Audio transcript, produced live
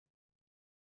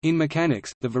In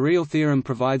mechanics, the Virial theorem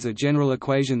provides a general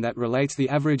equation that relates the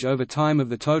average over time of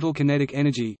the total kinetic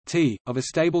energy, T, of a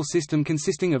stable system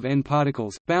consisting of n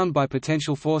particles, bound by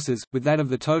potential forces, with that of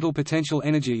the total potential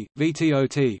energy,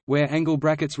 VTOT, where angle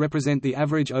brackets represent the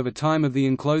average over time of the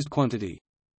enclosed quantity.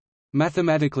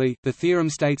 Mathematically, the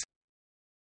theorem states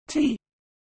T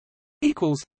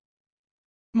equals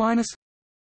minus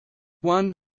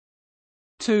 1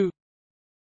 2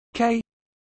 K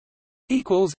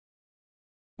equals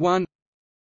 1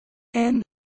 n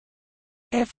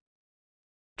f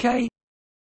k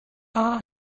r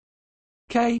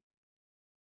k.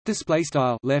 Display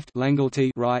style left Langle T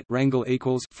right Wrangle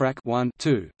equals frac 1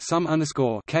 2 sum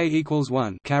underscore K equals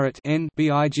 1 caret n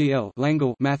bigl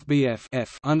Langle Math BF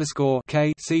F underscore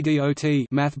K CDOT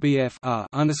Math BF R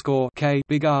underscore K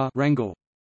big R Wrangle,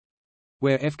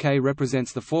 where Fk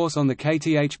represents the force on the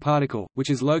kth particle, which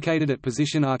is located at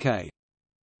position Rk.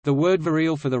 The word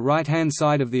virial for the right-hand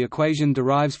side of the equation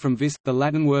derives from vis, the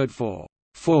Latin word for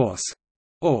force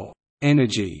or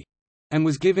energy, and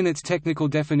was given its technical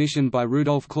definition by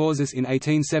Rudolf Clausius in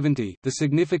 1870. The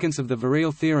significance of the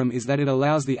Virial theorem is that it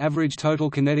allows the average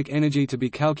total kinetic energy to be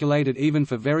calculated even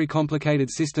for very complicated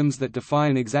systems that defy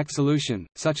an exact solution,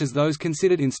 such as those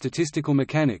considered in statistical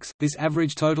mechanics. This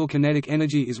average total kinetic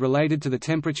energy is related to the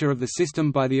temperature of the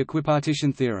system by the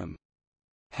equipartition theorem.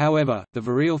 However, the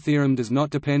Virial theorem does not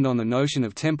depend on the notion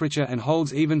of temperature and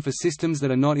holds even for systems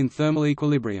that are not in thermal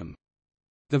equilibrium.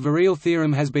 The Virial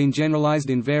theorem has been generalized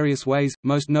in various ways,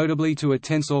 most notably to a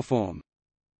tensor form.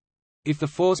 If the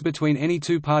force between any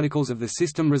two particles of the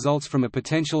system results from a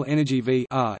potential energy V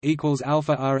r equals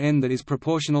alpha Rn that is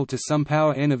proportional to some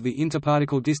power n of the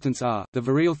interparticle distance r, the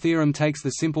Virial theorem takes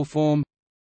the simple form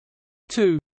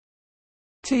 2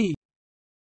 T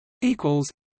equals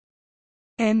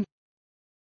n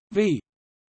V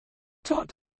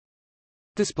tot.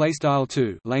 Display style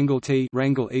 2 Langle T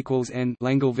Wrangle equals n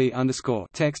Langle V underscore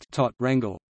text tot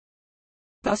Wrangle.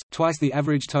 Thus, twice the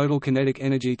average total kinetic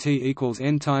energy T equals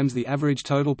n times the average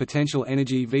total potential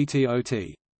energy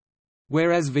VTOT.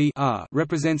 Whereas V r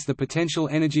represents the potential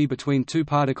energy between two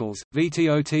particles,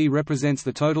 VTOT represents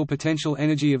the total potential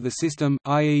energy of the system,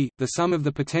 i.e., the sum of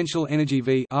the potential energy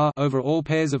V r over all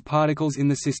pairs of particles in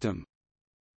the system.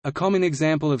 A common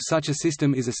example of such a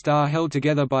system is a star held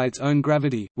together by its own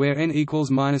gravity, where n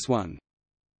equals -1.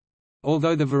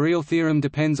 Although the Virial theorem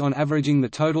depends on averaging the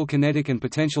total kinetic and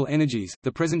potential energies,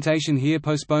 the presentation here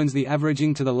postpones the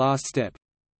averaging to the last step.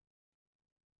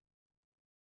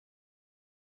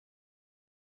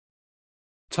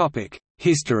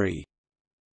 History.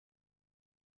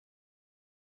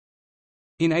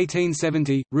 In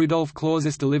 1870, Rudolf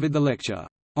Clausius delivered the lecture,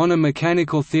 "On a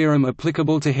mechanical theorem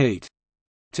applicable to heat,"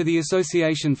 to the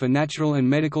Association for Natural and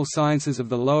Medical Sciences of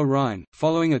the Lower Rhine,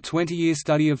 following a 20-year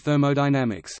study of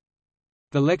thermodynamics.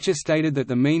 The lecture stated that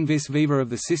the mean vis viva of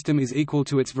the system is equal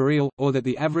to its virial, or that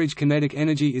the average kinetic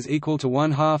energy is equal to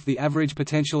 1/2 the average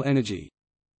potential energy.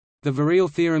 The Virial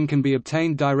theorem can be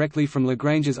obtained directly from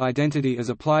Lagrange's identity as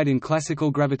applied in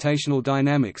classical gravitational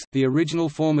dynamics, the original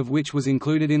form of which was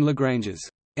included in Lagrange's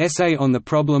Essay on the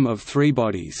Problem of Three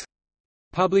Bodies,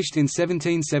 published in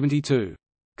 1772.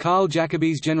 Carl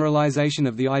Jacobi's generalization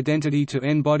of the identity to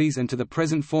n bodies and to the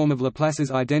present form of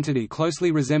Laplace's identity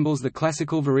closely resembles the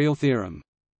classical Virial theorem.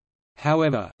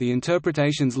 However, the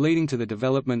interpretations leading to the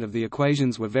development of the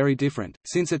equations were very different,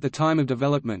 since at the time of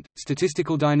development,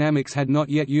 statistical dynamics had not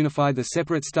yet unified the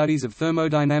separate studies of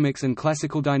thermodynamics and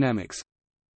classical dynamics.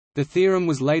 The theorem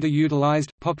was later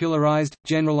utilized, popularized,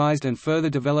 generalized and further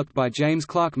developed by James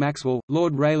Clerk Maxwell,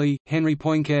 Lord Rayleigh, Henry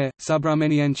Poincare,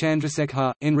 Subramanian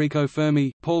Chandrasekhar, Enrico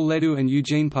Fermi, Paul Ledoux and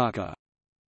Eugene Parker.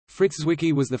 Fritz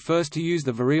Zwicky was the first to use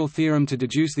the Virial theorem to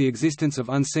deduce the existence of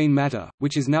unseen matter,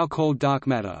 which is now called dark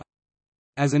matter.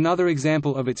 As another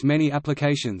example of its many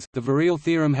applications, the Virial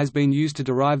theorem has been used to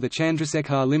derive the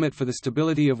Chandrasekhar limit for the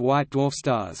stability of white dwarf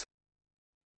stars.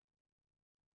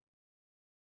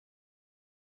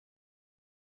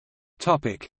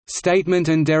 Statement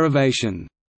and derivation.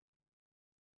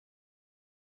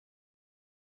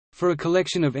 For a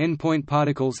collection of n-point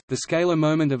particles, the scalar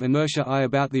moment of inertia I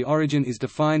about the origin is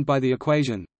defined by the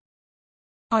equation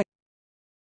I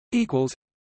equals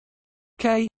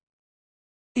K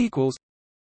equals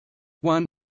 1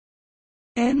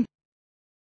 n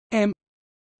m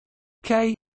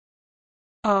k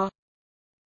r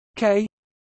k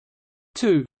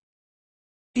 2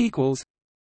 equals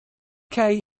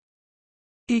K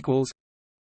equals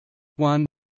 1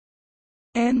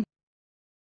 n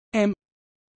m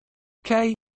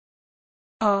k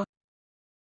r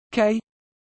k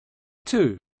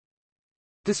 2.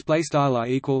 Display style I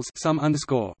equals sum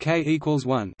underscore K equals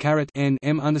 1 caret N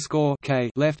M underscore K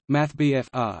left Math BF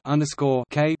R underscore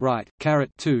K right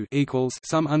caret 2 equals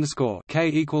sum underscore K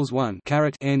equals 1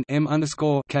 caret N M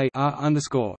underscore K R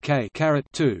underscore K caret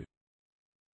 2,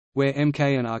 where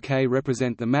Mk and Rk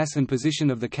represent the mass and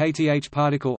position of the kth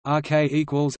particle. Rk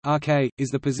equals Rk is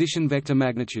the position vector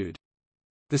magnitude.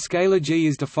 The scalar g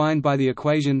is defined by the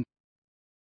equation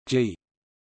g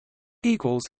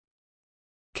equals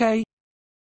K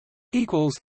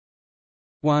equals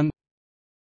 1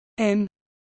 N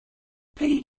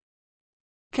P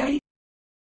K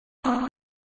R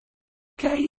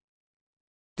K.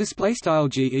 Display style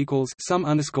g equals sum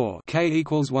underscore K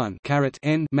equals 1 caret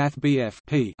N Math BF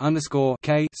P underscore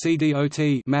K C dot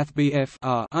Math BF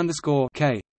R underscore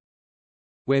K,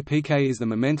 where pk is the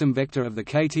momentum vector of the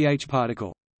kth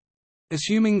particle.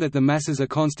 Assuming that the masses are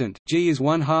constant, g is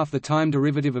 1/2 the time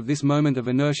derivative of this moment of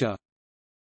inertia.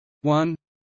 1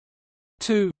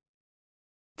 2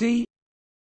 d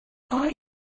I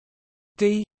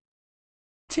d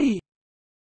t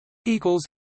equals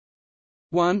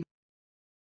 1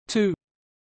 2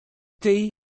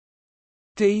 d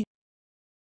d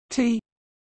t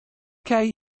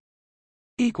k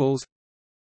equals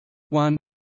 1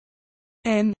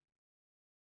 n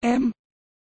m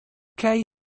k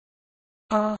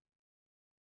r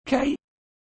k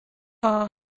r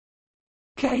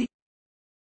k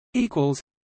equals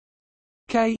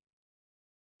K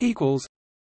equals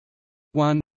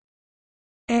 1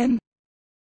 N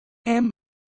M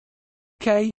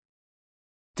K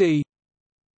D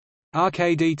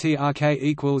Rk dt Rk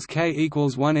equals K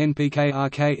equals 1 NPK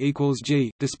Rk equals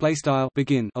G. Display style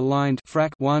begin aligned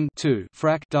frac 1 2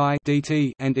 frac die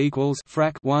dt and equals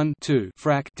frac 1 2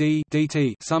 frac d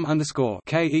dt sum underscore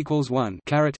K equals 1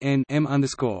 caret N M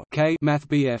underscore K Math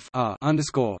BF R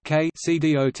underscore K C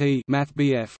dot Math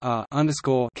BF R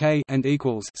underscore K and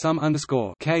equals sum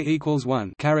underscore K equals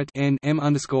 1 caret N M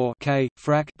underscore K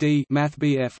frac d Math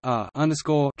BF R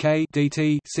underscore K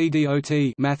dt C dot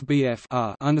Math BF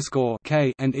R underscore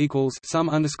K and equals sum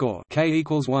underscore K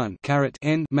equals 1 caret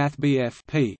N Math BF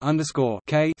P underscore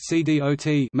K C dot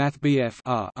Math BF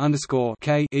R underscore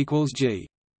K equals G.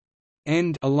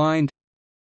 End aligned.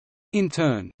 In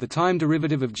turn, the time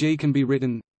derivative of G can be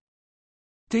written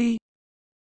d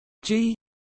G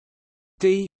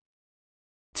d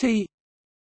T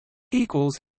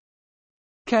equals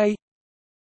K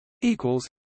equals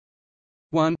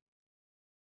 1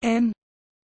 N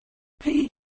P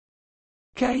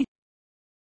K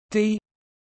D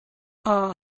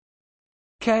R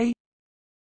K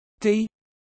D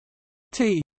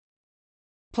T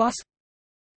plus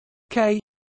K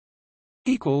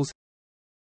equals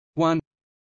 1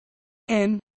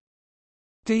 N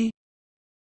D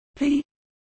P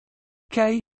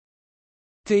K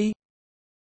D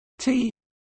T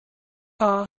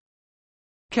R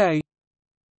K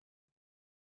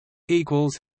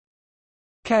equals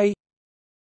K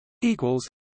equals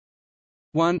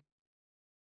 1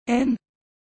 N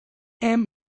M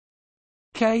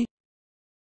K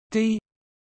D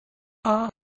R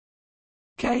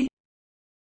K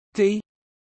D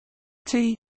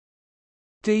T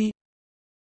D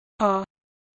R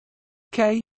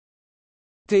K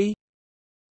D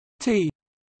T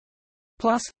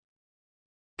plus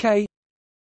K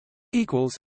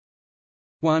equals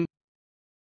 1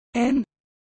 N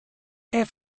F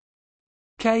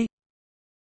K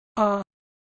R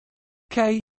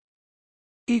K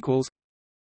equals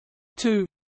 2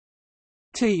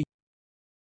 T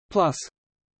plus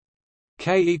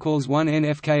K equals 1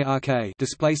 NFKRK.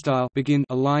 Display style begin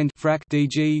aligned frac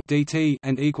DG DT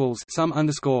and equals sum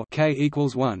underscore K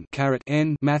equals 1 caret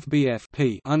N Math BF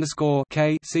P underscore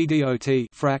K CDOT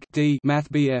frac D Math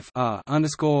BF R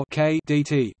underscore K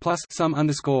DT plus sum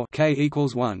underscore K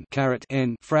equals 1 caret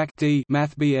N frac D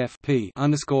Math BF P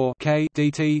underscore K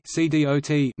DT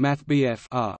CDOT Math BF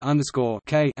R underscore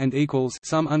K and equals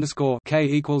sum underscore K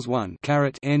equals 1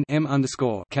 caret N M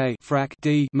underscore K frac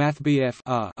D Math BF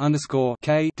R underscore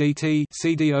K dt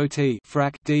CDOT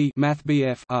frac D Math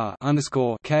BF R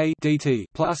underscore K dt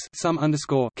plus sum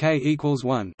underscore K equals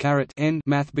 1 caret N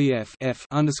Math BF F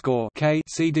underscore K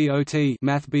CDOT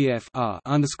Math BF R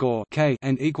underscore K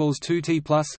and equals 2T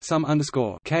plus sum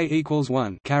underscore K equals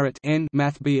 1 caret N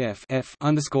Math BF F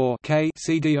underscore K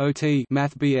CDOT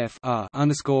Math BF R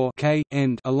underscore K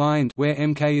end aligned, where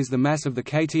Mk is the mass of the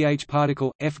kth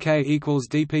particle, Fk equals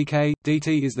dpk,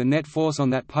 dt is the net force on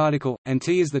that particle, and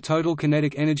T is the total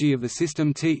kinetic energy of the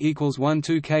system. T equals 1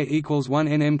 2 K equals 1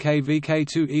 nmk Vk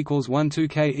 2 equals 1 2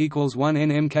 K equals 1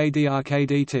 nmk drk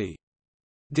dt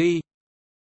d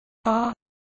r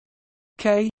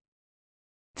k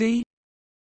d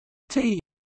T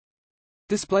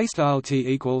display style T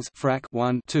equals frac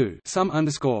 1 2 sum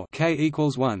underscore K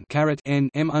equals 1 caret n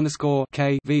M underscore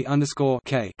K V underscore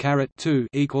K caret 2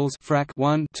 equals frac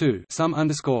 1 2 sum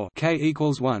underscore K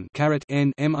equals 1 caret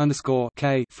n M underscore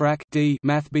K frac D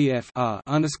math BF R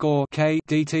underscore K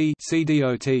DT C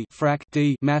dot frac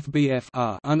D math BF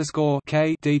R underscore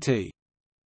K DT.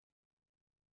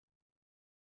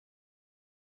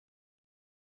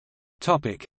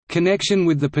 Topic: Connection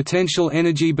with the potential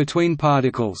energy between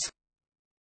particles.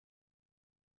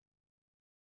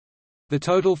 The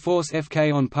total force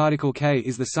Fk on particle K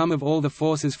is the sum of all the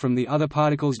forces from the other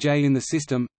particles J in the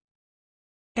system.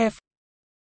 F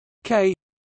K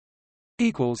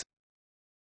equals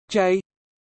J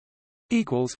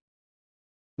equals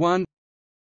 1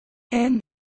 N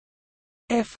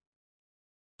F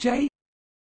J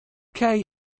K.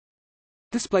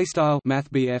 Display style Math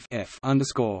F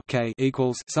underscore K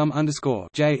equals sum underscore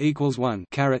J equals 1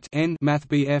 caret N Math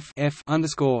F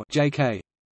underscore J K,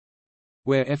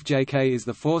 where Fjk is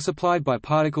the force applied by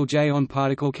particle J on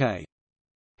particle K.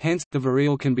 Hence, the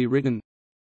virial can be written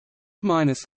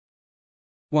minus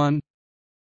 1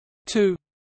 2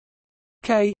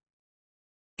 K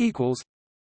equals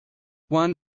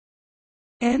 1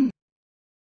 N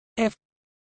F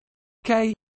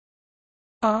K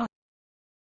R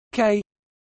K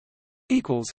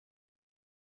equals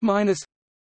minus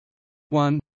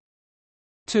 1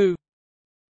 2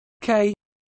 K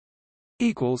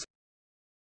equals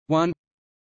 1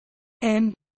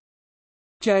 N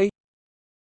J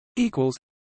equals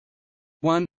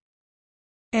 1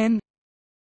 N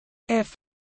F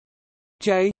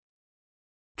J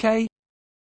K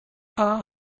R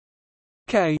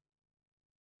K.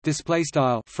 Display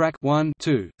style frac 1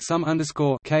 2 sum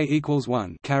underscore K equals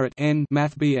 1 caret N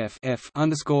Math F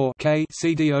underscore K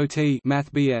C dot Math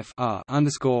R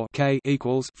underscore K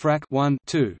equals frac 1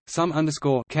 2 sum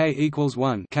underscore K equals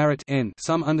 1 caret N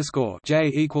sum underscore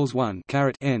J equals 1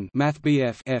 caret N Math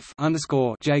F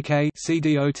underscore J K C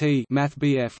dot Math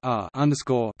R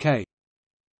underscore K.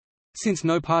 Since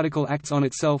no particle acts on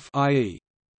itself, i.e.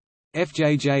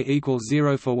 Fjj equals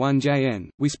 0 for 1 Jn,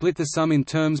 we split the sum in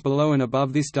terms below and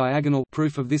above this diagonal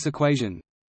proof of this equation.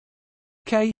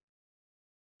 K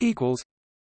equals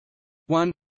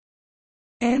 1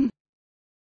 N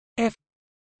F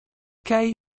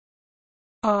K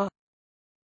R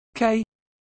K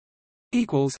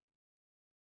equals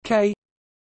K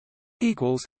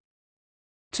equals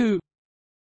 2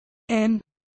 N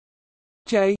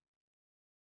J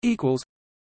equals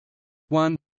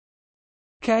 1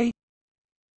 K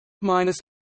minus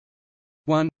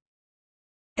 1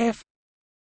 F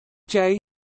J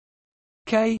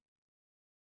K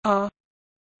R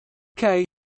K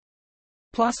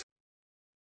plus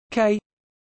K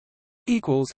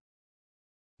equals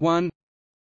 1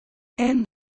 N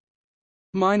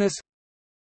minus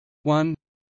 1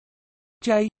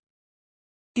 J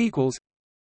equals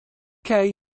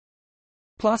K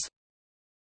plus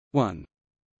 1.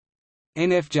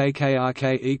 NFJK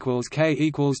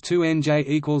equals 2 NJ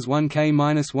equals 1 K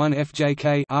minus 1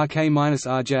 FJK RK minus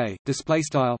RJ. Display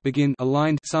style begin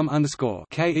aligned sum underscore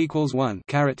K equals 1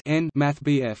 caret N Math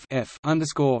F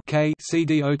underscore K C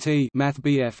dot Math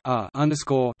R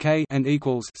underscore K and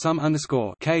equals sum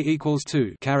underscore K equals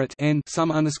 2 caret N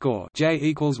sum underscore J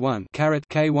equals 1 caret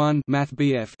K1 Math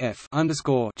F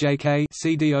underscore JK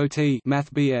C dot Math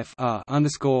R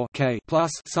underscore K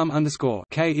plus sum underscore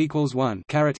K equals 1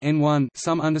 caret N1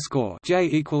 sum underscore J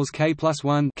equals K plus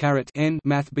 1 caret N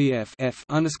Math F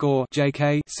underscore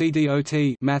JK C dot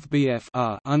Math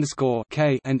R underscore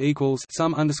K and equals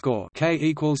sum underscore K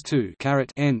equals 2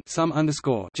 caret N sum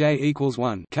underscore J equals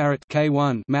 1 caret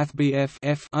K1 Math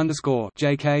F underscore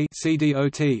JK C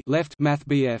dot left Math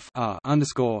R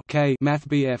underscore K Math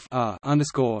R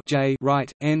underscore J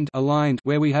right end aligned,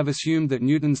 where we have assumed that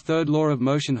Newton's third law of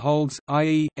motion holds,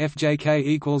 i.e. Fjk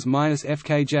equals minus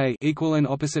Fkj equal an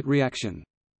opposite reaction.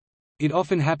 It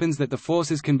often happens that the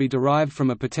forces can be derived from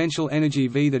a potential energy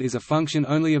V that is a function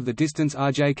only of the distance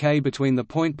rjk between the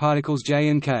point particles J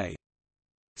and K.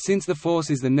 Since the force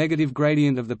is the negative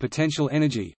gradient of the potential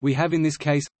energy, we have in this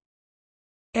case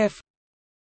F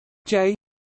J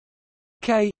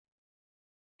K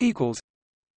equals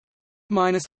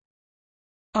minus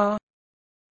R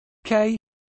K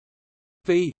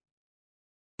V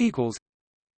equals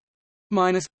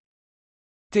minus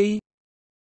D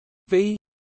V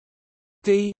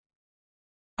D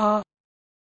R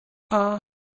R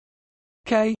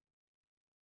K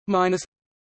minus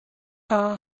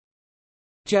R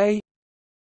J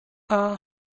R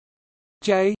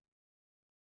J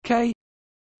K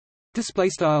Display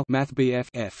style Math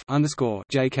F underscore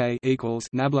JK equals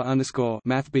Nabla underscore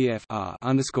Math R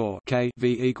underscore K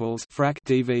V equals frac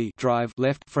DV drive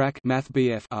left frac Math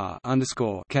R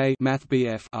underscore K Math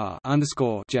R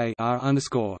underscore J R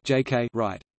underscore JK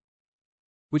right,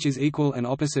 which is equal and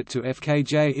opposite to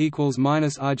FKJ equals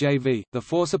minus RJV, the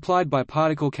force applied by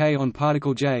particle K on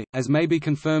particle J, as may be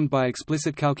confirmed by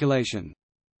explicit calculation.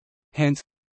 Hence,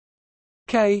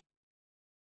 K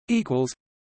equals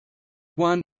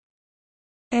 1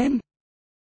 N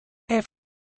F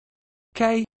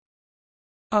K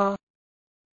R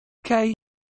K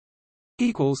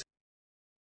equals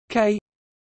K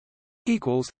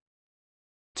equals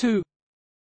 2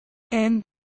 N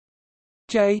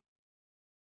J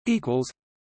equals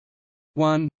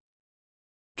 1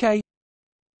 K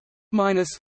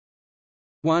minus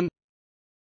 1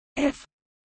 F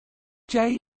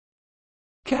J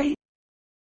K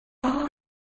R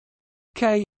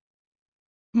K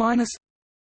minus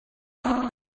R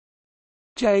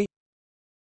J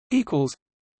equals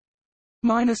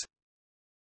minus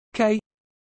K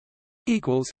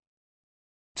equals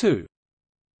 2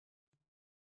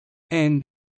 N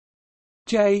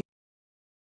J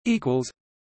equals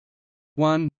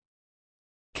 1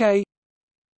 K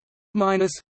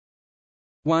minus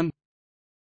 1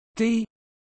 D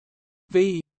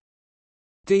V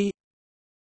D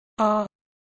R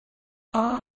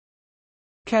R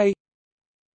K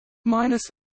minus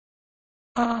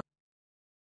R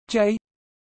J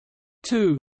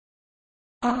 2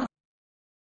 R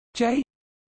J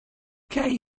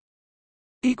K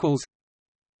equals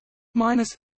minus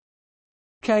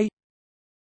K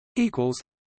equals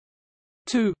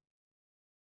 2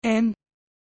 N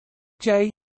J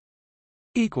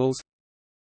equals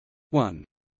 1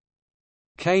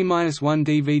 K minus 1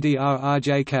 DVDR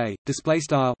display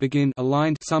style begin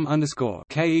aligned sum underscore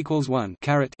K equals 1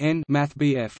 caret N Math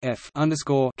F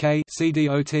underscore K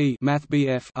CDOT Math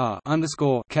R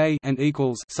underscore K and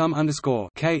equals sum underscore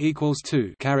K equals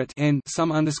 2 caret N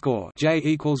sum underscore J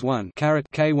equals 1 caret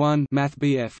K1 Math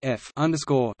F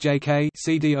underscore JK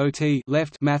CDOT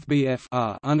left Math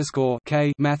R underscore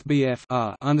K Math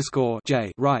R underscore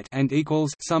J right and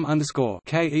equals sum underscore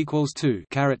K equals 2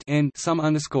 caret N sum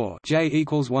underscore J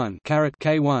equals 1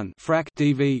 K1 frac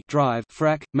DV drive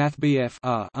frac Math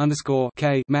R underscore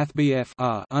K Math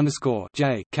R underscore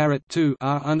J 2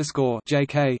 R underscore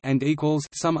JK and equals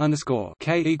sum underscore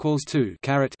K equals 2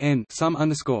 N sum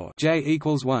underscore J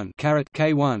equals 1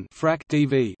 K1 frac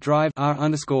DV drive R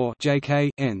underscore JK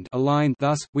end aligned.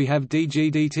 Thus we have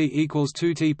dGdt equals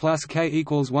 2T plus K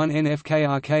equals 1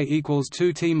 NFKRK equals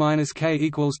 2T minus K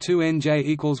equals 2 NJ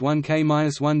equals 1 K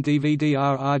minus 1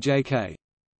 DVDRRJK.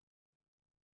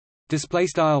 Display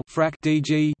style frac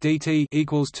dg dt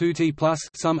equals 2t plus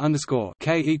sum underscore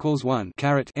K equals 1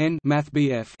 caret N Math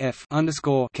F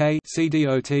underscore K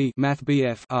CDOT Math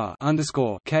R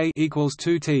underscore K equals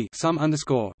 2t sum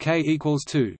underscore K equals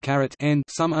 2 caret N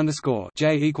sum underscore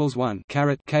J equals 1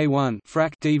 caret K1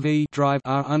 frac dv drive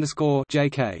R underscore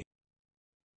JK.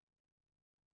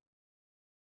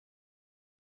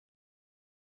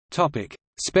 Topic: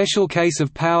 Special case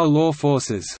of power law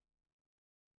forces.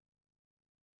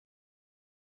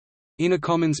 In a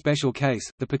common special case,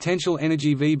 the potential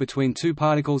energy V between two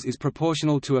particles is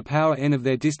proportional to a power n of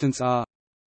their distance r.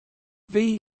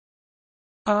 V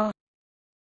r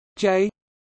j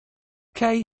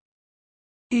k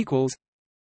equals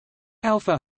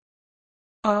alpha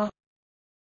r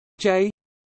j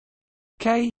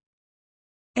k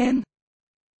n.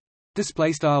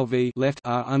 Display style V left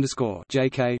r underscore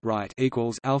JK right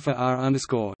equals alpha r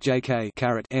underscore JK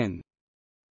caret n,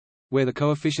 where the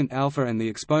coefficient alpha and the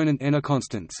exponent n are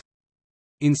constants.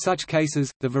 In such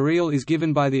cases, the virial is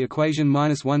given by the equation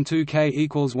 -12k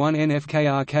equals 1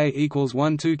 nfkrk equals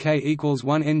 12k equals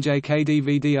 1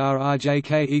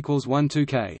 njkdvdrrjk equals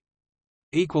 12k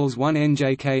equals 1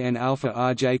 njk and alpha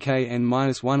rjk and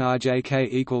 -1 rjk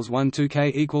equals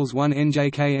 12k equals 1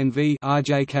 njk and v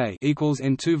rjk equals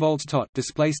n 2 volts tot.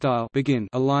 Display style begin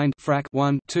aligned frac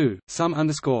 1 2 sum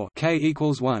underscore K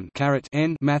equals 1 caret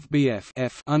N Math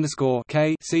F underscore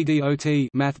K CDOT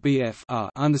Math R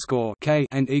underscore K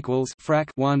and equals frac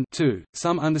 1 2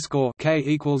 sum underscore K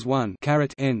equals 1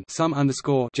 caret N sum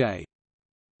underscore J.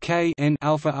 K n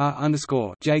alpha r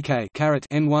underscore JK caret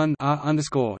n1 r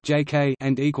underscore JK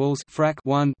and equals frac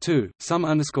 1 2 sum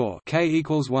underscore K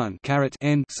equals 1 caret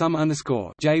n sum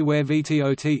underscore J, where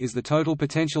VTOT is the total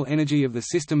potential energy of the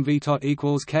system. VTOT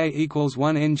equals K equals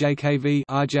 1 n JKV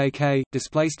RJK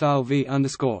display style V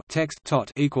underscore text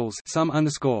tot equals sum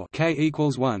underscore K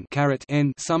equals 1 caret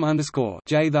n sum underscore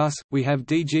J. Thus we have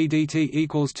dg dt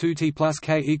equals 2t plus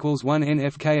K equals 1 n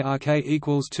FK RK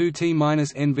equals 2t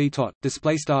minus n VTOT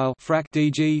display style frac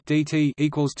dg dt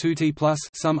equals 2t plus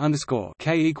sum underscore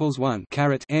K equals 1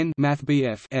 caret n math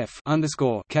BF F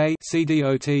underscore K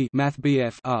CDOT math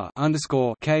BF R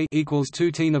underscore K equals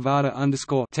 2t Nevada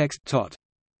underscore text tot.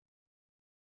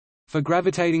 For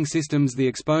gravitating systems, the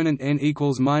exponent n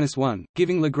equals -1,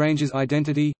 giving Lagrange's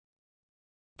identity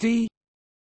d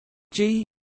g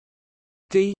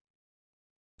d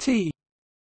t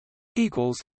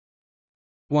equals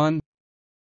 1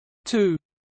 2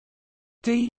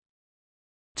 d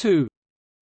 2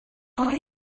 I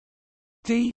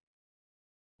d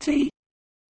t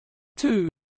 2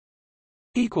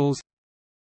 equals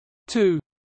 2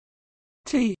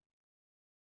 t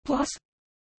plus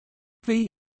v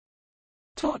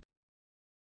tot.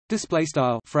 Display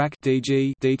style frac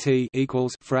dg dt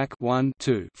equals frac 1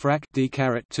 2 frac d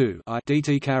caret 2 I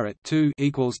dt caret 2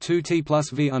 equals 2t plus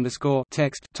v underscore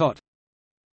text tot,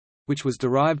 which was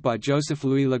derived by Joseph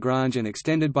Louis Lagrange and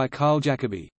extended by Carl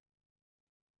Jacobi.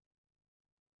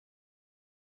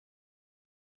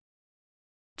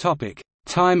 Topic: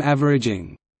 Time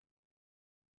averaging.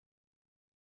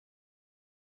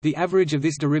 The average of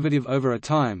this derivative over a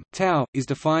time tau is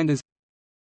defined as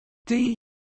d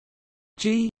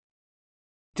g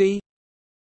d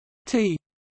t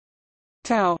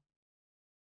tau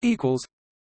equals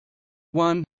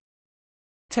 1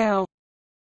 tau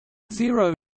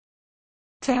 0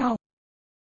 tau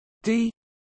d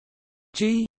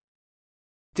g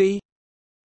d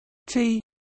t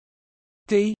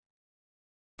d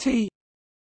t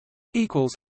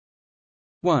equals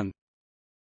 1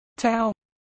 tau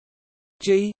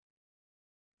g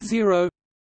 0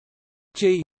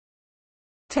 g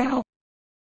tau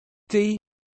d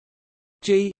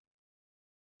g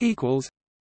equals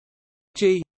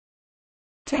g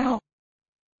tau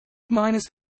minus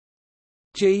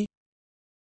g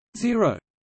 0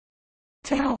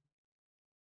 tau.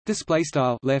 Display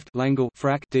style left Langle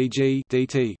frac dg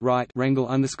dt right wrangle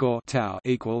underscore tau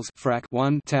equals frac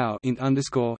 1 tau int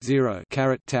underscore 0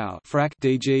 caret tau frac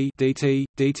dg dt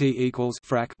dt equals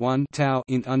frac 1 tau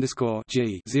int underscore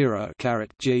g 0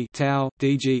 caret g tau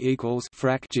dg equals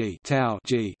frac g tau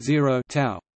g 0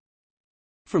 tau,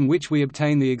 from which we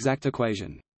obtain the exact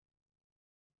equation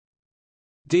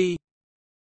d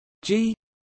g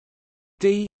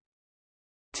d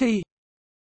t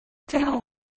tau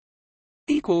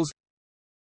equals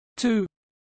 2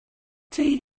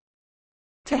 t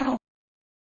tau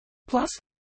plus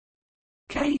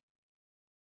k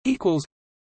equals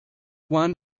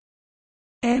 1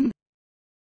 n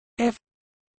f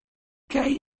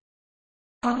k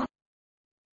r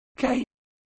k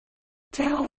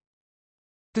tau.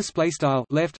 Display style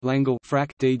left Langle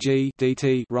frac dg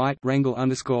dt right wrangle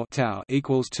underscore tau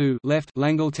equals 2 left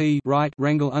Langle t right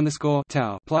wrangle underscore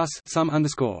tau plus sum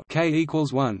underscore K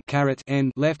equals 1 caret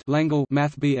n left Langle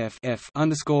math BF F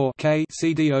underscore K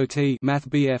CDOT math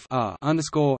BF R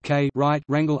underscore K right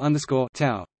wrangle underscore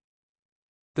tau.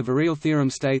 The Virial theorem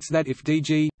states that if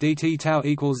dg dt tau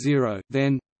equals 0,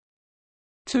 then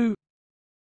 2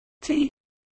 t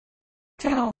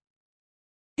tau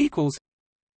equals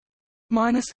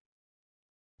minus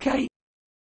k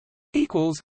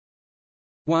equals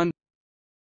 1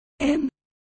 n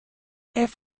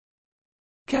f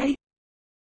k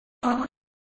r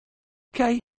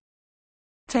k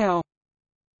tau.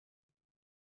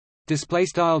 Display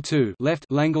style 2 left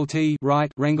Langle t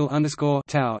right wrangle underscore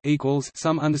tau equals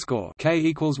sum underscore K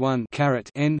equals 1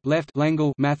 caret n left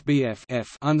Langle math BF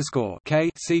F underscore K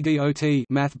CDOT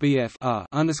math BF R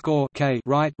underscore K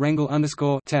right wrangle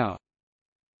underscore tau.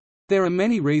 There are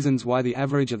many reasons why the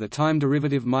average of the time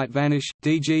derivative might vanish.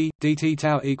 Dg dt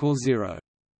tau equals 0.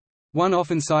 One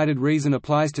often cited reason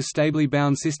applies to stably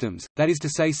bound systems, that is to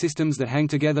say systems that hang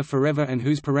together forever and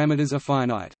whose parameters are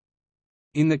finite.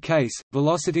 In that case,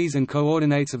 velocities and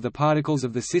coordinates of the particles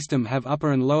of the system have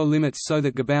upper and lower limits so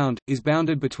that G-bound is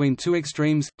bounded between two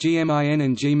extremes, Gmin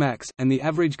and Gmax, and the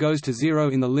average goes to 0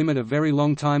 in the limit of very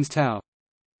long times tau.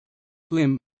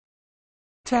 Lim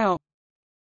tau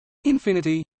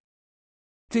infinity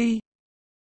d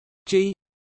g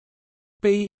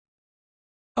b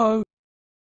o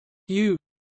u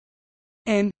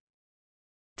n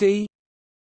d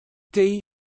d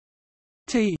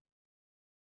t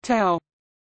tau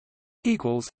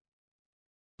equals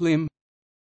lim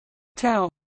tau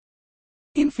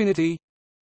infinity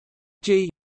g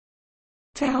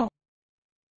tau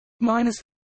minus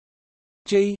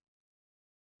g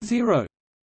 0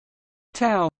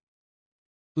 tau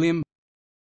lim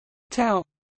tau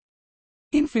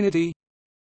infinity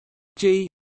g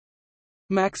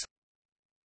max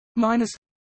minus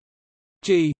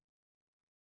g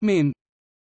min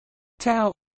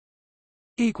tau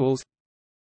equals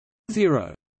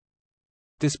 0.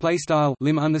 Display style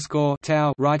lim underscore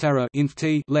tau right arrow inf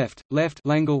t left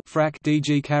langle frac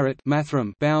dg caret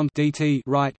mathrm bound dt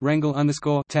right wrangle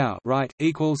underscore tau right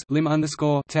equals lim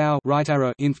underscore tau right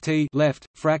arrow inf t left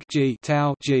frac g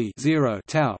tau g 0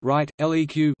 tau right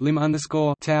leq lim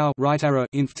underscore tau right arrow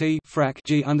inf t frac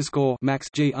g underscore max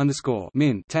g underscore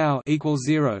min tau equals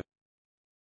 0.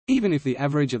 Even if the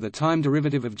average of the time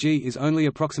derivative of g is only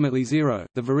approximately 0,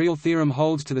 the Virial theorem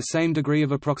holds to the same degree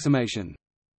of approximation.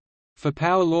 For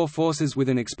power law forces with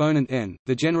an exponent n,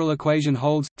 the general equation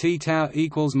holds: T tau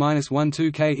equals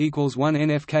 -1 k equals 1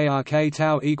 nfkr k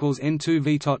tau equals n2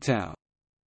 v tot tau.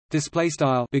 Display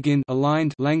style begin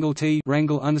aligned langle T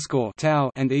wrangle underscore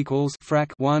tau and equals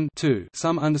frac 1 2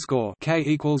 sum underscore k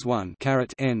equals 1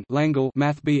 caret n langle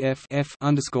math bf f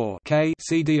underscore k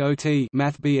c dot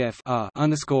math bf r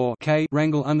underscore k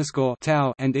wrangle underscore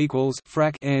tau and equals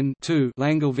frac n 2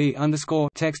 langle v underscore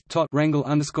text tot wrangle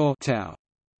underscore tau.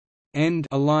 End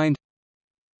aligned.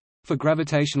 For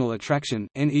gravitational attraction,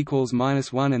 n equals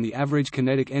 -1 and the average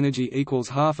kinetic energy equals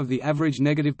half of the average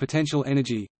negative potential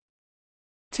energy.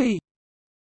 T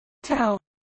tau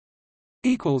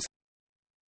equals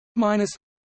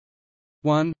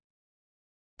 -1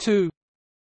 2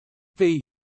 v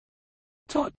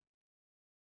tot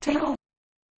tau.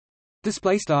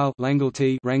 Display style langle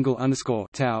T wrangle underscore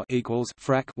tau equals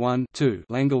frac 1 2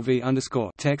 langle v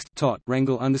underscore text tot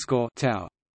wrangle underscore tau.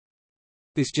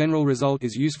 This general result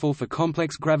is useful for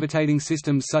complex gravitating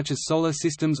systems such as solar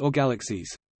systems or galaxies.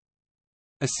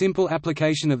 A simple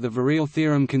application of the Virial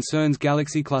theorem concerns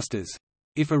galaxy clusters.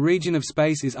 If a region of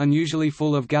space is unusually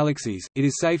full of galaxies, it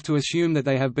is safe to assume that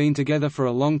they have been together for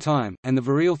a long time, and the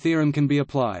Virial theorem can be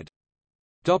applied.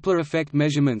 Doppler effect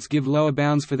measurements give lower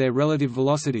bounds for their relative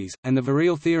velocities, and the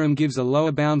Virial theorem gives a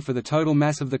lower bound for the total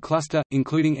mass of the cluster,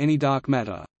 including any dark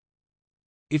matter.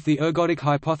 If the ergodic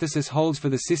hypothesis holds for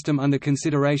the system under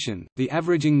consideration, the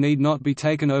averaging need not be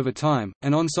taken over time.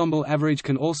 An ensemble average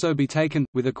can also be taken,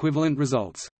 with equivalent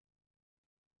results.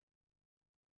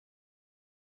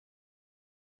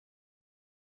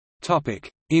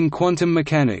 In quantum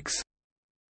mechanics.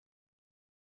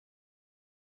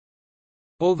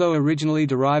 Although originally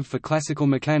derived for classical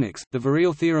mechanics, the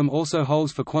Virial theorem also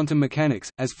holds for quantum mechanics,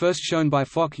 as first shown by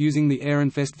Fock using the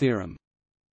Ehrenfest theorem.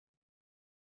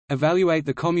 Evaluate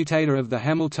the commutator of the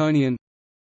Hamiltonian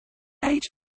H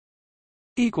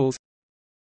equals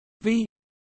V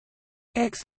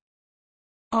x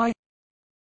I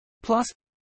plus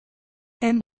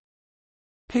n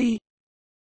p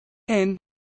n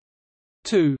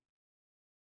 2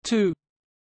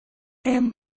 m.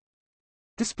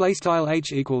 Display style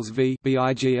H equals V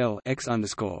bigl x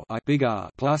underscore I big R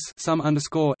plus sum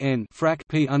underscore n frac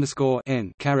p underscore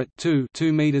n caret 2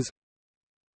 meters.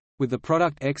 With the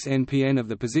product xn pn of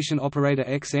the position operator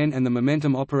xn and the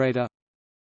momentum operator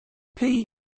p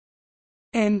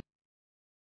n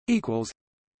equals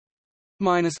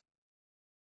minus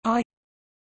I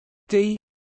d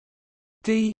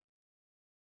d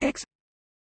x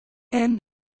n.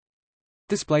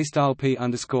 Display style p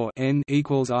underscore n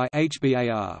equals I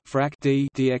hbar frac d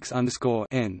dx underscore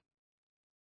n.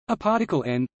 A particle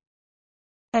n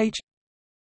h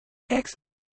x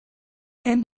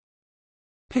n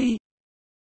p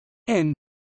n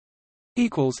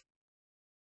equals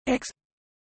x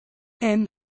n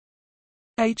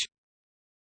h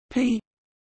p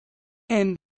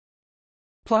n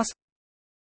plus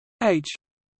h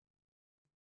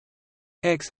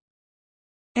x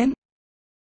n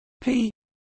p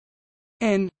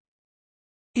n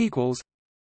equals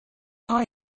I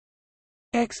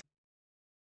x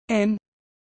n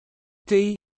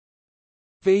d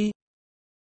v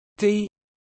d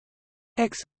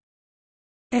x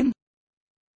n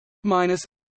minus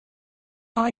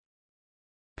I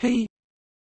p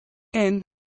n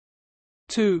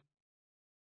 2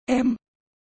 m.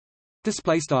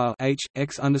 Display style H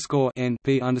x underscore n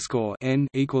p underscore n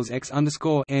equals x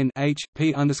underscore n h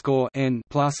p underscore n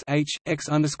plus h x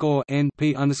underscore n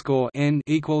p underscore n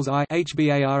equals I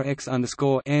hbar x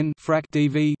underscore n frac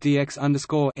dv dx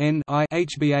underscore n I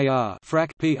hbar frac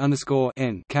p underscore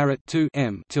n caret 2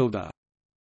 m tilde.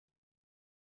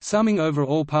 Summing over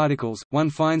all particles, one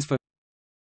finds for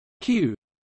q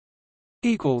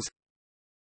equals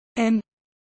n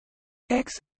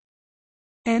x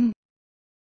n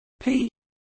p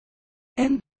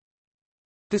n.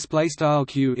 Display style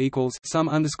q equals sum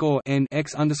underscore n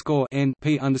x underscore n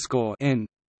p underscore n.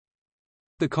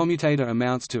 The commutator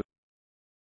amounts to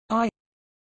I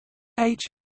h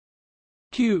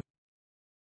q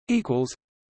equals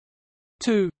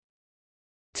 2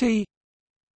 t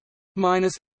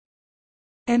minus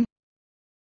n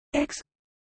x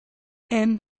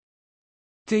n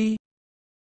d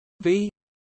v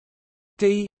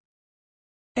d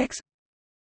x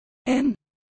n.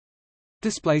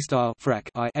 Display style frac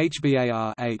I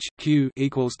hbar h q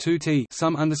equals 2t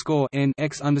sum underscore n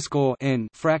x underscore n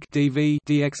frac dv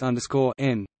dx underscore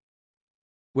n,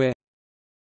 where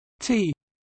t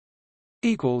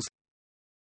equals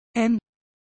n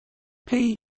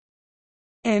p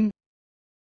n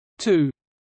 2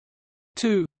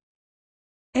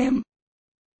 m.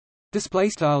 Display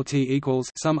style t equals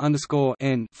sum underscore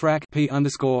n frac p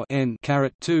underscore n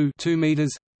caret 2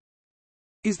 meters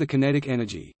is the kinetic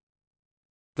energy.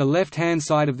 The left-hand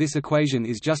side of this equation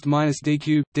is just minus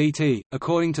dq dt,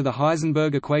 according to the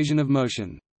Heisenberg equation of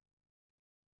motion.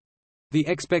 The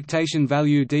expectation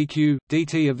value dq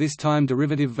dt of this time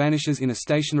derivative vanishes in a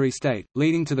stationary state,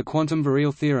 leading to the quantum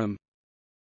virial theorem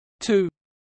 2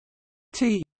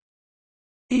 t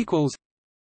equals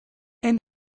n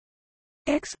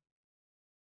x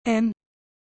n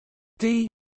d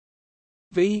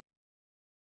v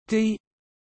d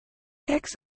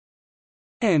x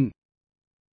n.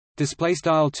 Display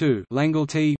style 2 Langle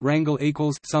t wrangle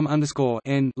equals sum underscore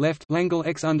n left Langle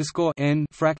x underscore n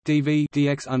frac dv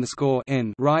dx underscore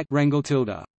n right wrangle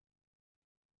tilde.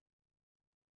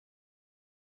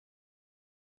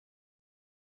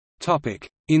 Topic: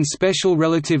 In special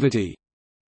relativity.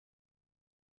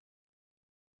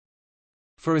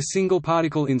 For a single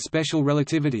particle in special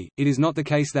relativity, it is not the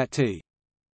case that t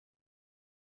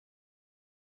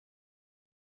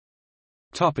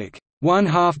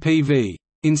 1/2 pV.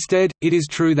 Instead, it is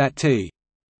true that t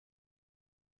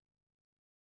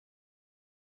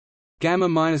gamma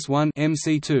minus 1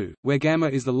 mc2, where gamma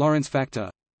is the Lorentz factor,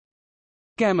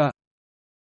 gamma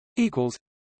equals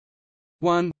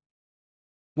 1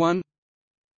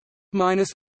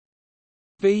 minus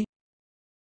v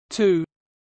 2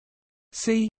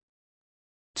 c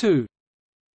 2.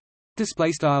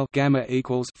 Display style gamma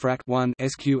equals frac 1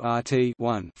 sqrt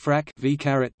 1 frac v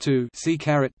caret 2 c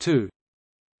caret 2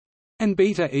 and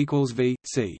beta equals v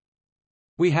c.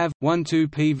 We have 1 2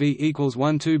 pv equals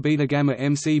 1 2 beta gamma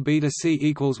mc beta c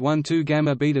equals 1 2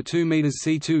 gamma beta 2 meters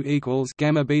c2 equals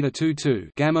gamma beta 2 2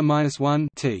 gamma minus 1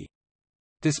 t.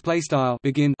 Display style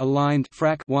begin aligned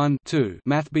frac 1 2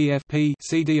 math bf p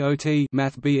c dot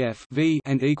math bf v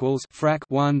and equals frac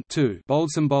 1 2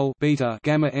 bold symbol beta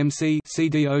gamma mc c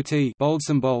dot bold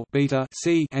symbol beta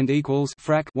c and equals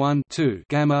frac 1 2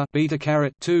 gamma beta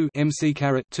caret 2 mc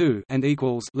caret 2 and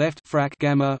equals left frac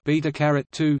gamma beta caret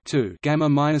 2 2 gamma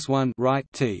minus 1 right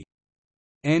t.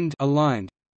 End aligned.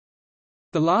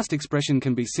 The last expression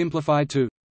can be simplified to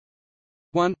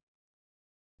 1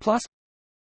 plus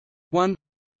 1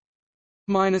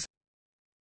 minus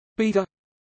beta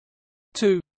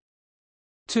 2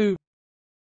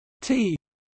 t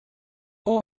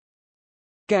or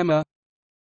gamma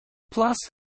plus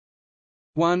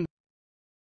 1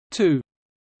 2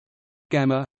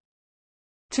 gamma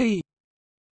t.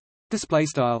 Display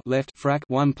style left frac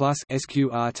 1 plus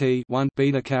sqrt 1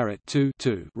 beta caret 2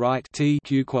 right t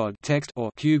q quad text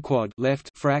or q quad left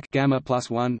frac gamma plus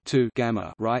 1 2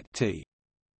 gamma right t.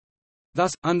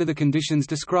 Thus, under the conditions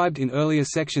described in earlier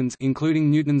sections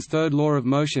including Newton's third law of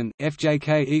motion,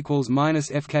 Fjk equals minus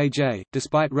Fkj,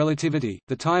 despite relativity,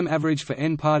 the time average for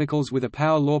n particles with a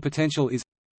power law potential is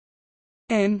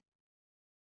n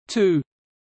 2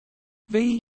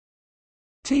 v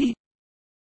t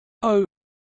o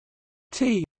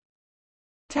t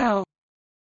tau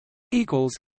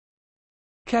equals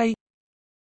k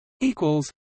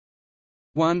equals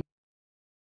 1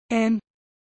 n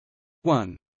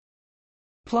 1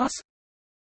 plus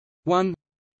 1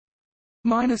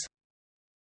 minus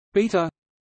beta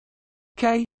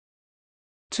k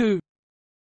 2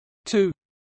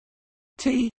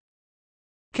 t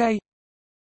k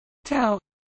tau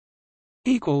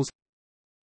equals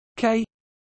k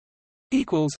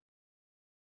equals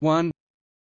 1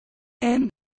 n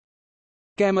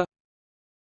gamma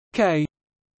k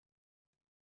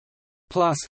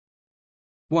plus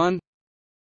 1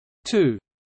 2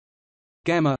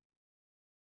 gamma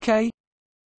k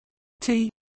t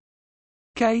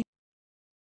k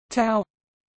tau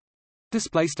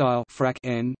Display style frac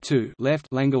n 2 left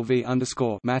Langle v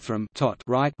underscore mathrm tot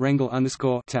right Wrangle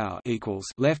underscore tau equals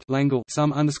left Langle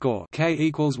sum underscore k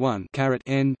equals 1 caret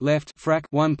n left frac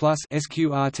 1 plus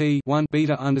sqrt 1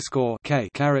 beta underscore k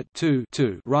caret 2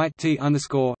 right t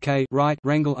underscore k right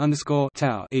Wrangle underscore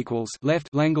tau equals left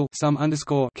Langle sum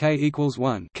underscore k equals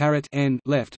 1 caret n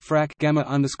left frac gamma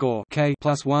underscore k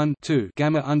plus 1 2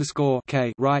 gamma underscore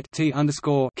k right t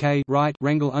underscore k right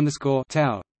Wrangle underscore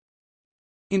tau.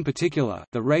 In particular,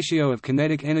 the ratio of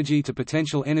kinetic energy to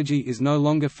potential energy is no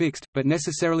longer fixed, but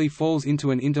necessarily falls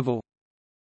into an interval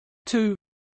 2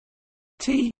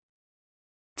 t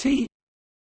t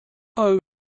o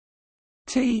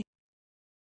t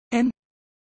n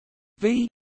v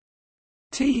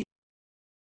t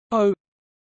o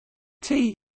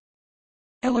t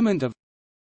element of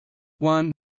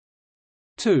 1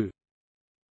 2.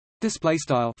 Display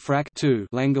style frac 2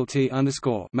 Langle t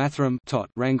underscore mathrm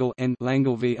tot Wrangle n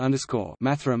Langle v underscore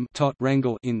mathrm tot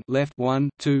Wrangle in left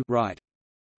 1 2 right,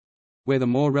 where the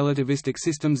more relativistic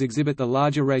systems exhibit the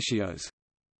larger ratios.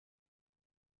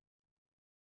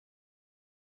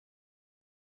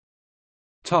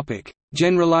 Topic: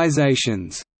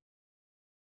 Generalizations.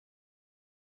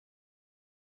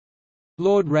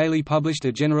 Lord Rayleigh published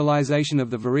a generalization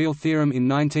of the Virial theorem in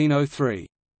 1903.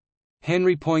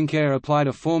 Henry Poincare applied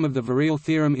a form of the Virial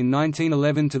theorem in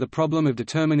 1911 to the problem of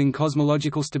determining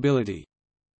cosmological stability.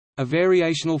 A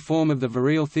variational form of the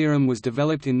Virial theorem was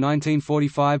developed in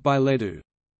 1945 by Ledoux.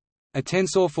 A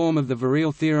tensor form of the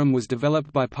Virial theorem was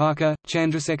developed by Parker,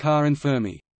 Chandrasekhar and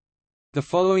Fermi. The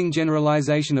following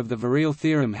generalization of the Virial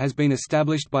theorem has been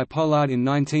established by Pollard in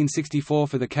 1964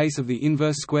 for the case of the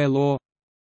inverse square law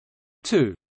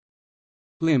 2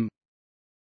 lim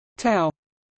tau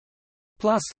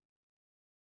plus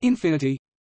infinity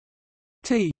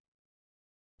t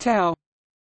tau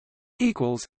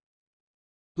equals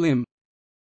lim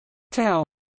tau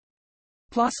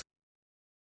plus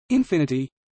infinity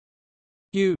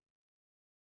u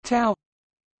tau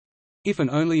if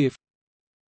and only if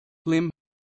lim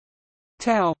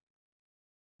tau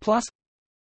plus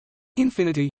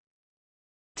infinity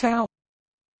tau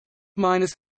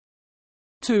minus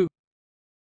 2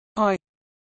 I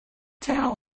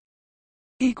tau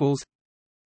equals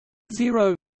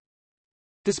 0.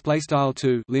 Display style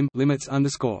 2 lim limits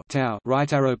underscore tau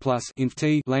right arrow plus inf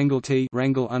t Langle t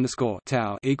Wrangle underscore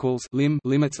tau equals lim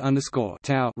limits underscore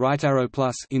tau right arrow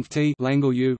plus inf t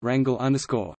Langle u Wrangle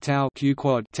underscore tau q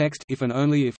quad text if and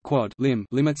only if quad lim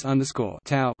limits underscore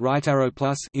tau right arrow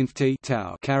plus inf t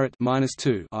tau caret minus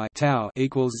 2 I tau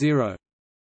equals 0.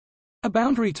 A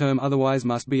boundary term otherwise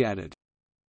must be added.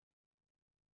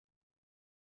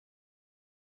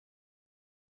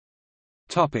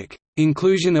 Topic: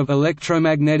 Inclusion of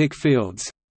electromagnetic fields.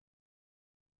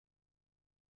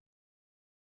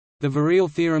 The Virial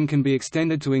theorem can be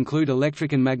extended to include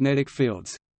electric and magnetic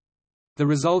fields. The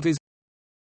result is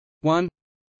 1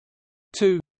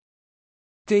 2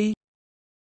 d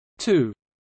 2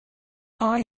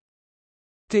 I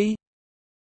d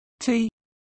t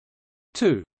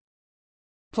 2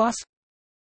 plus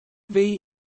v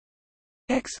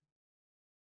x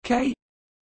k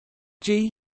g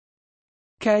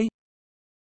k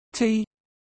t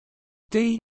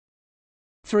d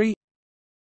 3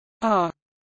 r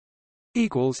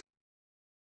equals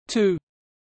 2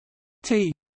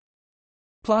 t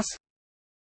plus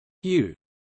u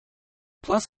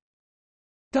plus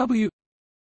w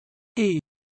e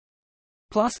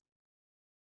plus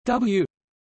w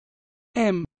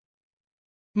m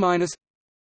minus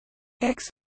x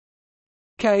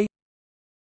k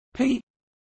p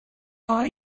I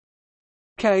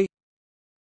k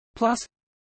plus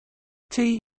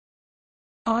t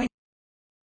I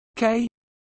k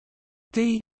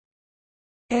d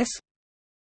s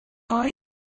I.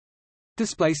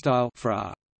 Display style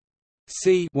fra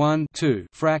C 1 2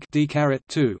 frac d caret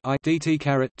 2 I dt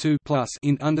caret 2 plus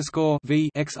int underscore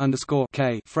v x underscore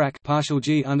k frac partial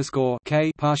g underscore k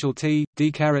partial t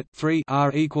d caret 3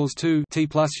 r equals 2 t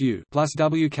plus u plus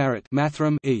w caret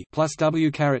mathrm e plus w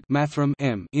caret mathrm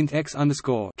m int x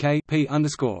underscore k p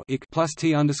underscore ik plus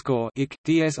t underscore ik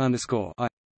ds underscore I,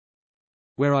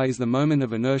 where I is the moment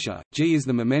of inertia, g is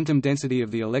the momentum density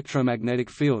of the electromagnetic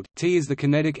field, t is the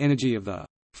kinetic energy of the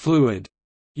fluid,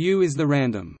 u is the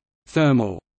random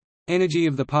thermal energy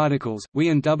of the particles, V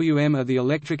and Wm are the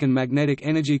electric and magnetic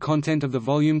energy content of the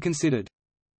volume considered.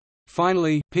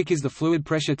 Finally, Pic is the fluid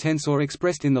pressure tensor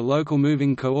expressed in the local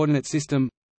moving coordinate system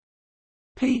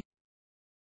P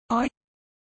I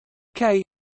K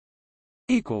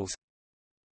equals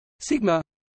sigma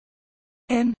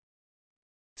n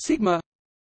sigma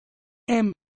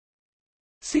m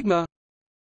sigma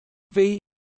V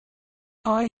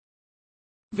I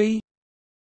V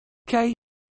K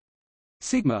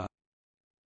sigma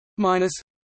minus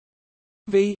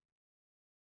V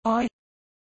I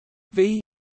V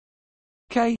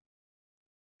K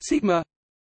sigma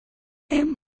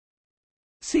M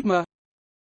sigma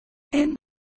N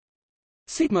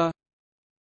sigma.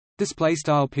 Display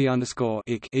style p underscore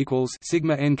ik equals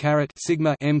sigma n caret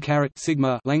sigma m caret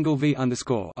sigma Langle v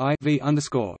underscore I v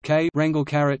underscore k wrangle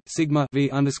caret sigma v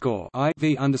underscore I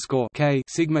v underscore k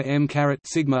sigma m caret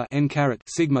sigma n caret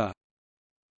sigma.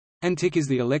 And TIC is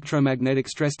the electromagnetic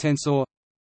stress tensor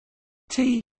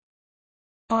T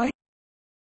I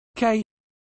K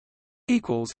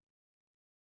equals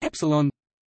epsilon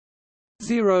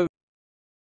 0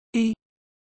 e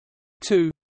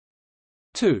 2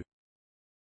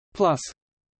 plus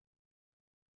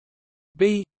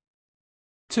b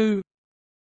 2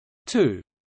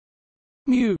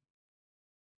 mu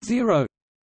 0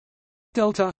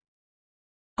 delta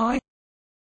I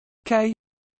k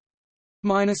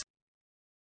minus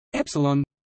epsilon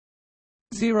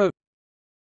 0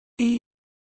 e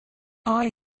I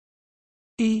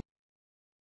e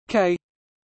k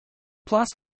plus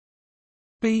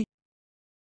b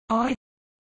I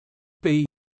b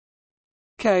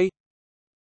k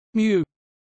mu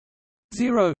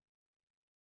 0.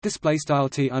 Display style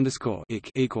t underscore ik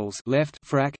equals left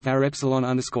frac var epsilon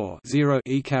underscore 0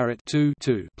 e caret 2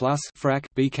 plus frac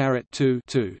b caret 2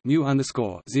 mu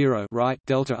underscore 0 right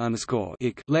delta underscore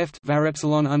ik left var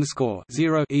epsilon underscore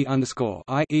 0 e underscore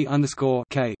I e underscore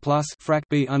k plus frac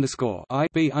b underscore I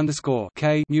b underscore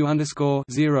k mu underscore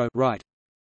 0 right.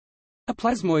 A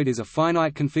plasmoid is a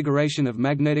finite configuration of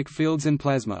magnetic fields and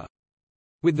plasma.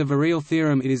 With the Virial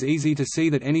theorem it is easy to see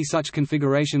that any such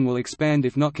configuration will expand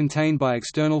if not contained by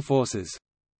external forces.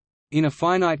 In a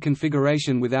finite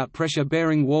configuration without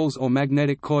pressure-bearing walls or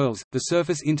magnetic coils, the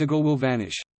surface integral will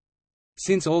vanish.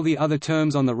 Since all the other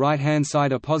terms on the right-hand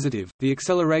side are positive, the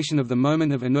acceleration of the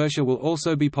moment of inertia will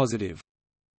also be positive.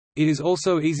 It is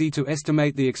also easy to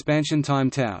estimate the expansion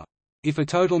time tau. If a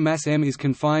total mass m is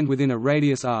confined within a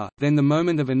radius r, then the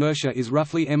moment of inertia is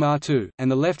roughly mr2, and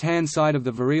the left-hand side of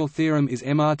the Virial theorem is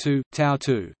mr2,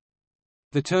 tau2.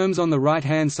 The terms on the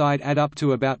right-hand side add up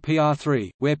to about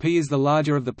pr3, where p is the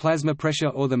larger of the plasma pressure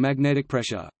or the magnetic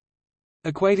pressure.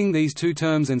 Equating these two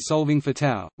terms and solving for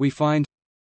tau, we find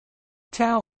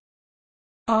tau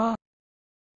r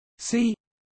c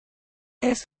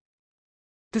s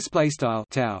display style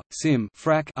tau sim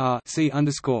frac r c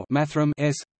underscore mathrm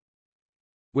s,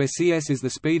 where Cs is the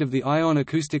speed of the ion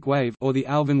acoustic wave or the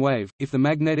Alfvén wave, if the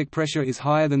magnetic pressure is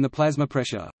higher than the plasma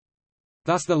pressure.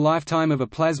 Thus the lifetime of a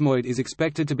plasmoid is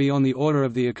expected to be on the order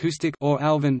of the acoustic or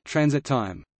Alfvén transit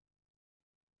time.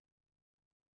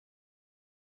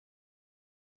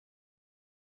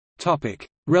 Topic: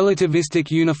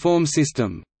 Relativistic uniform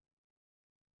system.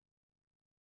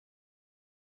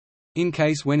 In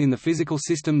case when in the physical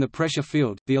system the pressure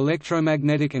field, the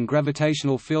electromagnetic and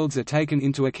gravitational fields are taken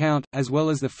into account, as well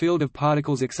as the field of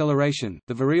particles' acceleration,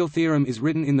 the Virial theorem is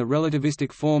written in the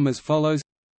relativistic form as follows: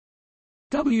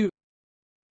 W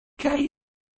k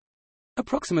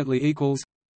approximately equals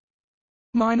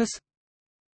minus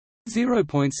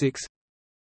 0.6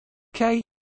 k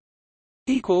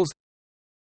equals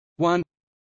 1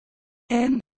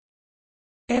 n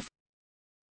f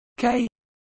k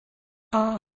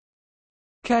r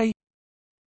k.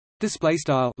 Display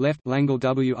style left Langle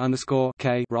W underscore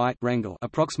k right wrangle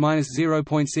approx minus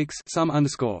 0.6 sum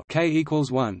underscore k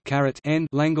equals 1 caret n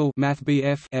Langle Math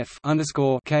BF f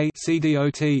underscore k c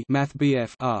dot Math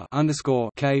BF r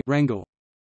underscore k wrangle,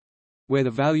 where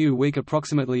the value weak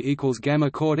approximately equals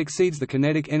gamma chord exceeds the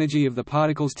kinetic energy of the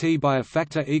particles T by a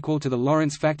factor equal to the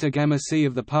Lorentz factor gamma c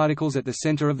of the particles at the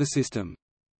center of the system.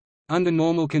 Under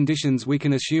normal conditions we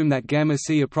can assume that gamma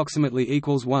c approximately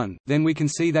equals 1, then we can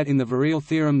see that in the Virial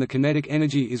theorem the kinetic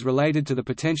energy is related to the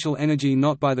potential energy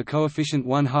not by the coefficient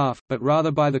 1/2, but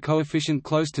rather by the coefficient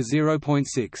close to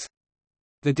 0.6.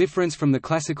 The difference from the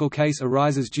classical case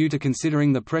arises due to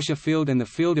considering the pressure field and the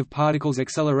field of particles'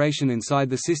 acceleration inside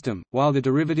the system, while the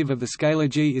derivative of the scalar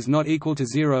g is not equal to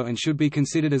 0 and should be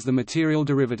considered as the material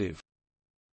derivative.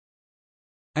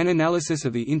 An analysis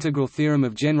of the integral theorem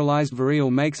of generalized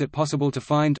Virial makes it possible to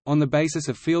find, on the basis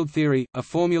of field theory, a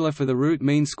formula for the root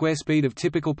mean square speed of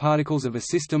typical particles of a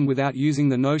system without using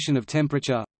the notion of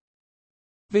temperature.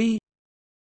 V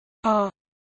r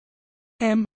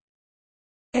m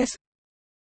s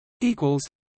equals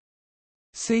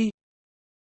c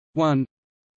 1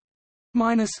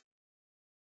 minus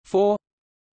 4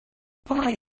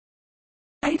 pi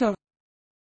eta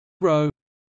rho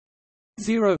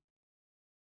 0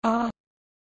 r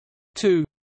 2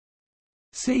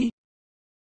 c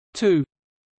 2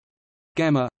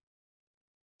 gamma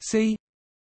c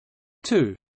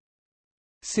 2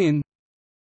 sin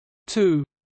 2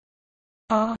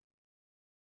 r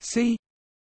c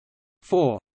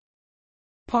 4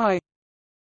 pi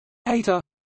eta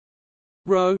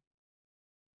rho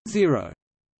 0.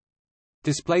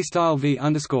 Display style v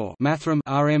underscore mathrm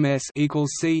RMS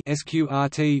equals c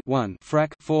sqrt 1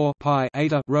 frac 4 pi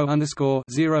eta rho underscore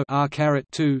 0 r caret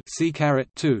 2 c caret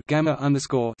 2 gamma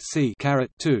underscore c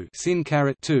caret 2 sin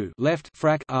caret 2 left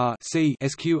frac r c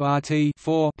sqrt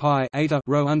 4 pi eta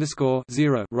rho underscore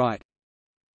 0 right,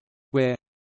 where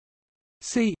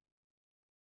c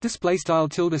display style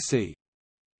tilde c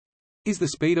is the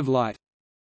speed of light,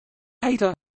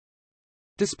 eta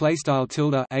display style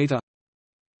tilde eta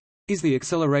is the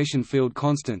acceleration field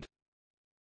constant,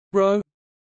 rho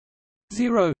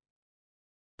 0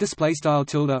 display style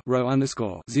tilde rho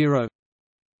underscore 0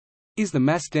 is the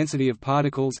mass density of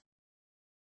particles,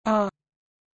 r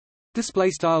display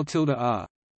style tilde r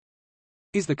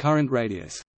is the current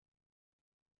radius.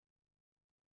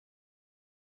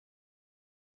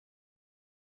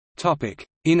 Topic: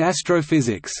 In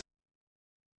astrophysics.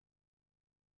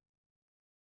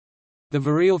 The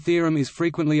Virial theorem is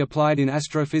frequently applied in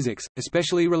astrophysics,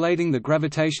 especially relating the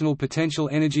gravitational potential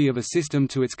energy of a system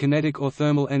to its kinetic or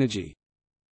thermal energy.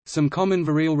 Some common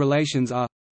Virial relations are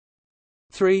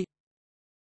 3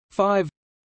 5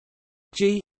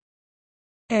 g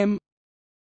m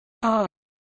r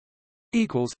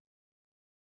equals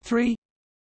 3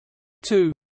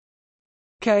 2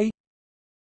 k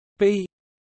b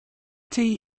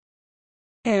t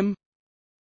m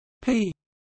p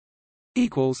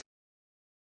equals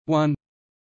 1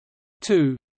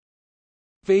 2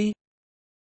 v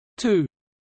 2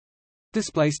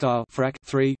 display style frac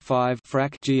 3 5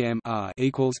 frac gm r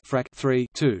equals frac 3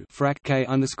 2 frac k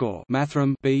underscore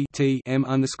mathrm b t m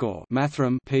underscore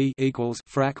mathrm p equals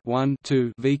frac 1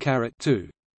 2 v caret 2.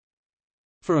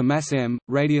 For a mass m,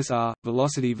 radius r,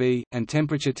 velocity v, and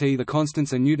temperature T, the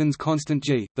constants are Newton's constant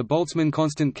g, the Boltzmann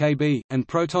constant kb, and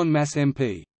proton mass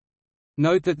mp.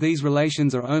 Note that these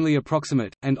relations are only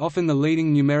approximate, and often the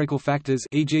leading numerical factors,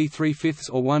 e.g.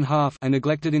 3/5 or 1/2, are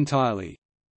neglected entirely.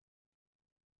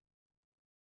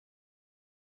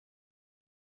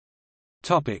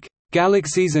 Topic: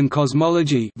 Galaxies and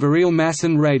cosmology, Virial mass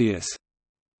and radius.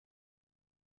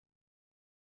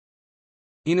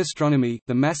 In astronomy,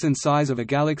 the mass and size of a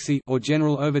galaxy, or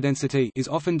general overdensity, is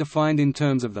often defined in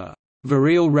terms of the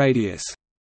virial radius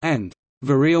and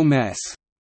virial mass,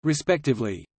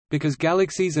 respectively. Because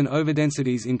galaxies and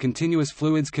overdensities in continuous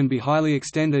fluids can be highly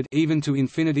extended even to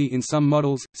infinity in some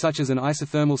models, such as an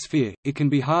isothermal sphere, it can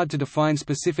be hard to define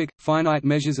specific, finite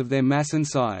measures of their mass and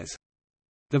size.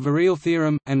 The Virial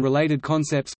theorem, and related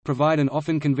concepts, provide an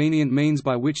often convenient means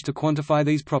by which to quantify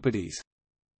these properties.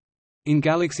 In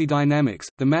galaxy dynamics,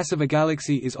 the mass of a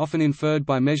galaxy is often inferred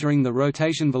by measuring the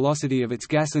rotation velocity of its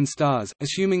gas and stars,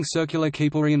 assuming circular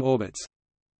Keplerian orbits.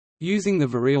 Using the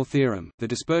Virial theorem, the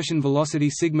dispersion velocity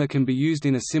sigma can be used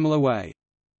in a similar way.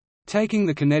 Taking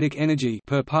the kinetic energy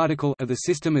per particle of the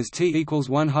system as T equals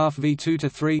 1/2 v2 to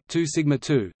 3, 2 sigma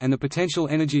 2, and the potential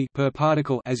energy per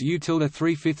particle as U tilde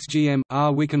 3/5 gm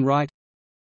r, we can write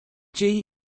g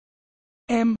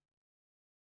m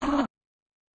r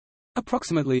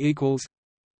approximately equals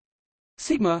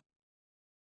sigma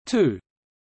 2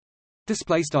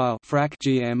 display style frac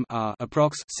gm r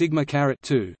approx sigma caret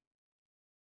 2.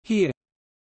 Here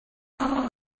r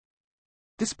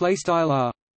display style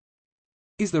r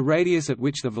is the radius at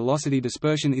which the velocity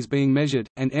dispersion is being measured,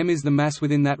 and m is the mass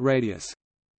within that radius.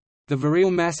 The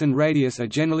virial mass and radius are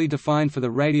generally defined for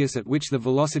the radius at which the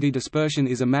velocity dispersion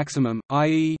is a maximum,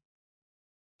 i.e.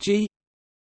 g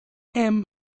m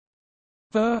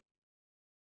ver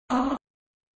r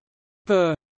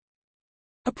ver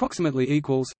approximately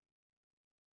equals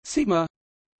sigma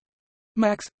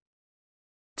max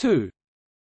 2.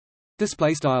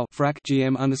 Display style frac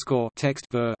gm underscore text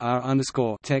ver r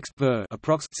underscore text ver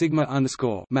approx sigma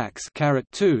underscore max caret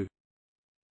 2.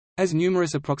 As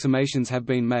numerous approximations have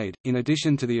been made, in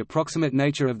addition to the approximate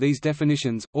nature of these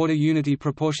definitions, order unity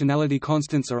proportionality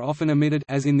constants are often omitted,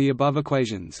 as in the above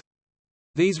equations.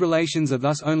 These relations are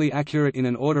thus only accurate in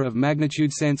an order of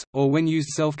magnitude sense, or when used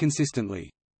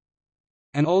self-consistently.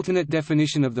 An alternate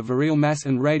definition of the virial mass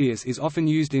and radius is often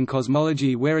used in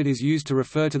cosmology, where it is used to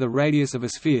refer to the radius of a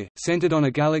sphere, centered on a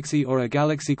galaxy or a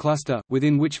galaxy cluster,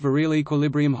 within which virial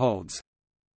equilibrium holds.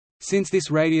 Since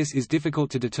this radius is difficult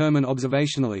to determine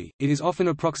observationally, it is often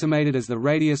approximated as the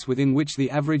radius within which the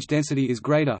average density is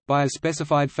greater, by a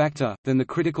specified factor, than the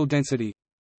critical density.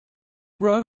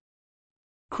 Rho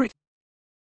crit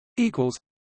equals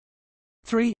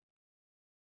 3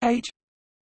 h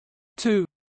 2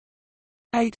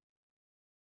 8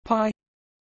 pi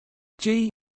g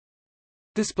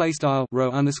display style row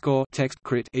underscore text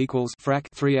crit equals frac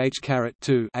 3h caret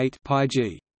 2 8 pi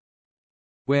g,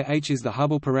 where h is the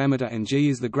Hubble parameter and g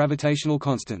is the gravitational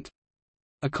constant.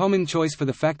 A common choice for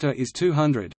the factor is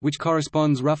 200, which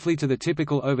corresponds roughly to the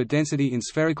typical over-density in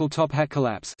spherical top-hat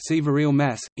collapse, see virial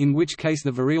mass, in which case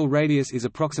the virial radius is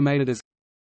approximated as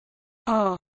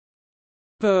r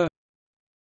ver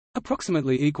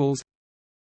approximately equals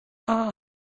r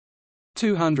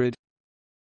 200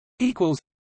 equals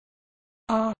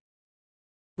r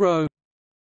rho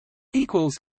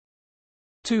equals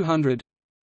 200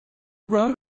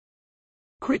 rho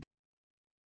crit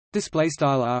display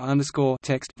style r underscore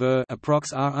text ver approx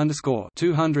r underscore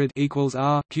 200 equals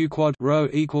r q quad rho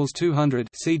equals 200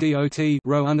 c dot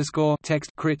rho underscore text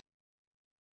crit.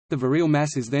 The virial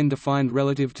mass is then defined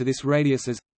relative to this radius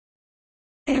as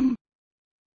m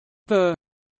ver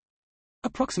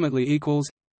approximately equals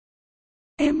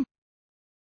m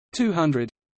 200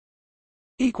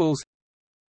 equals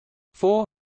 4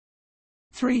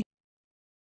 3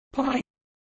 pi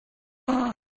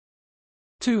r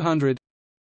 200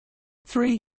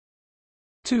 3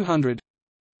 200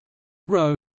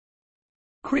 rho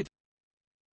crit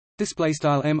display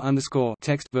style m underscore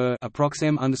text ver approx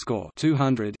m underscore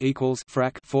 200 equals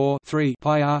frac 4 3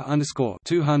 pi r underscore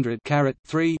 200 caret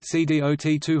 3 c dot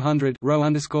 200 rho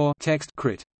underscore text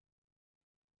crit.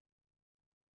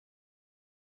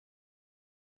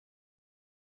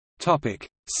 Topic.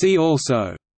 See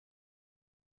also: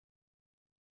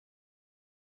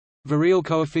 Virial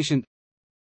coefficient,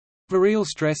 Virial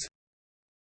stress,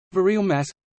 Virial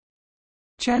mass,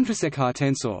 Chandrasekhar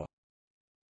tensor,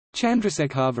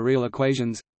 Chandrasekhar virial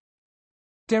equations,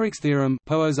 Deriv's theorem,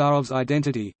 Pohozarov's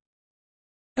identity,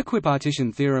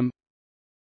 equipartition theorem,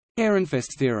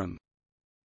 Ehrenfest's theorem.